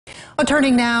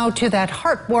Turning now to that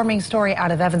heartwarming story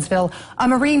out of Evansville. A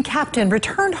Marine captain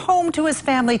returned home to his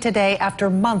family today after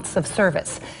months of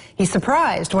service. He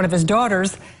surprised one of his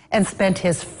daughters and spent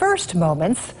his first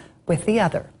moments with the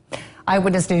other.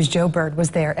 Eyewitness News' Joe Bird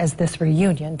was there as this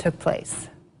reunion took place.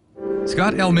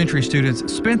 Scott Elementary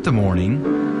students spent the morning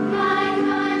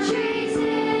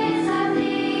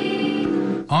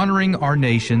honoring our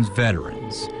nation's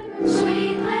veterans,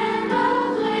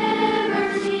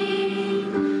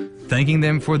 thanking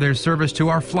them for their service to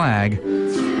our flag,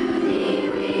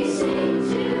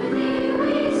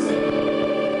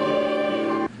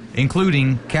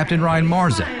 including Captain Ryan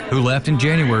Marzek, who left in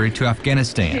January to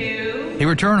Afghanistan. He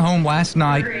returned home last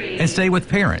night and stayed with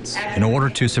parents in order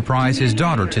to surprise his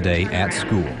daughter today at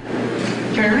school.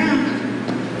 Turn around.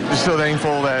 Just so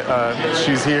thankful that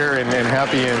she's here and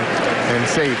happy and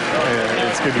safe.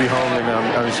 It's good to be home, and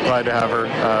I'm just glad to have her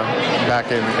back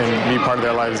and be part of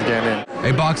their lives again.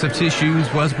 A box of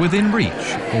tissues was within reach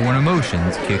for when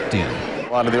emotions kicked in.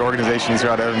 A lot of the organizations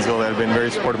throughout Evansville that have been very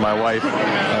supportive of my wife,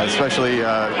 especially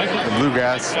the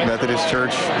Bluegrass Methodist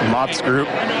Church, MOPS group.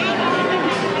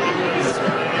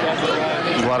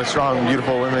 There's a lot of strong,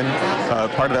 beautiful women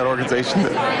part of that organization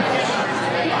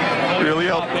that really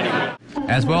helped.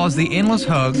 As well as the endless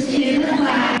hugs,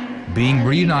 being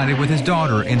reunited with his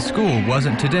daughter in school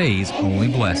wasn't today's only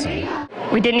blessing.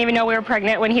 We didn't even know we were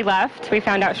pregnant when he left. We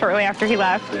found out shortly after he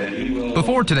left.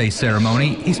 Before today's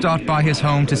ceremony, he stopped by his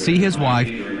home to see his wife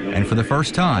and for the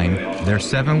first time, their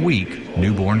 7-week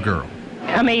newborn girl.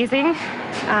 Amazing.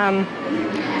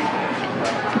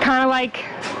 Kind of like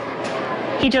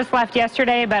he just left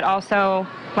yesterday, but also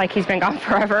like he's been gone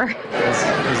forever. It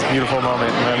was a beautiful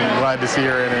moment, and I'm glad to see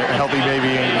her and a healthy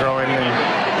baby and growing.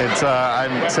 And it's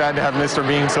I'm sad to have missed her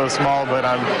being so small, but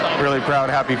I'm really proud,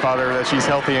 happy father that she's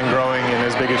healthy and growing and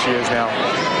as big as she is now.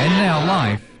 And now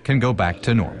life can go back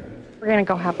to normal. We're going to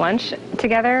go have lunch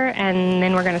together, and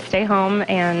then we're going to stay home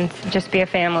and just be a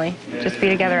family, just be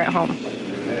together at home.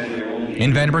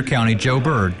 In Vanderbilt County, Joe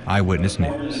Bird, Eyewitness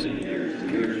News.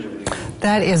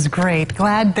 That is great.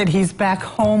 Glad that he's back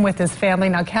home with his family.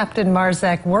 Now, Captain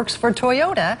Marzek works for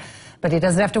Toyota, but he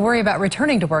doesn't have to worry about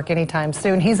returning to work anytime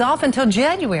soon. He's off until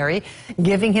January,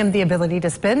 giving him the ability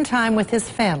to spend time with his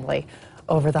family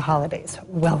over the holidays.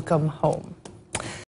 Welcome home.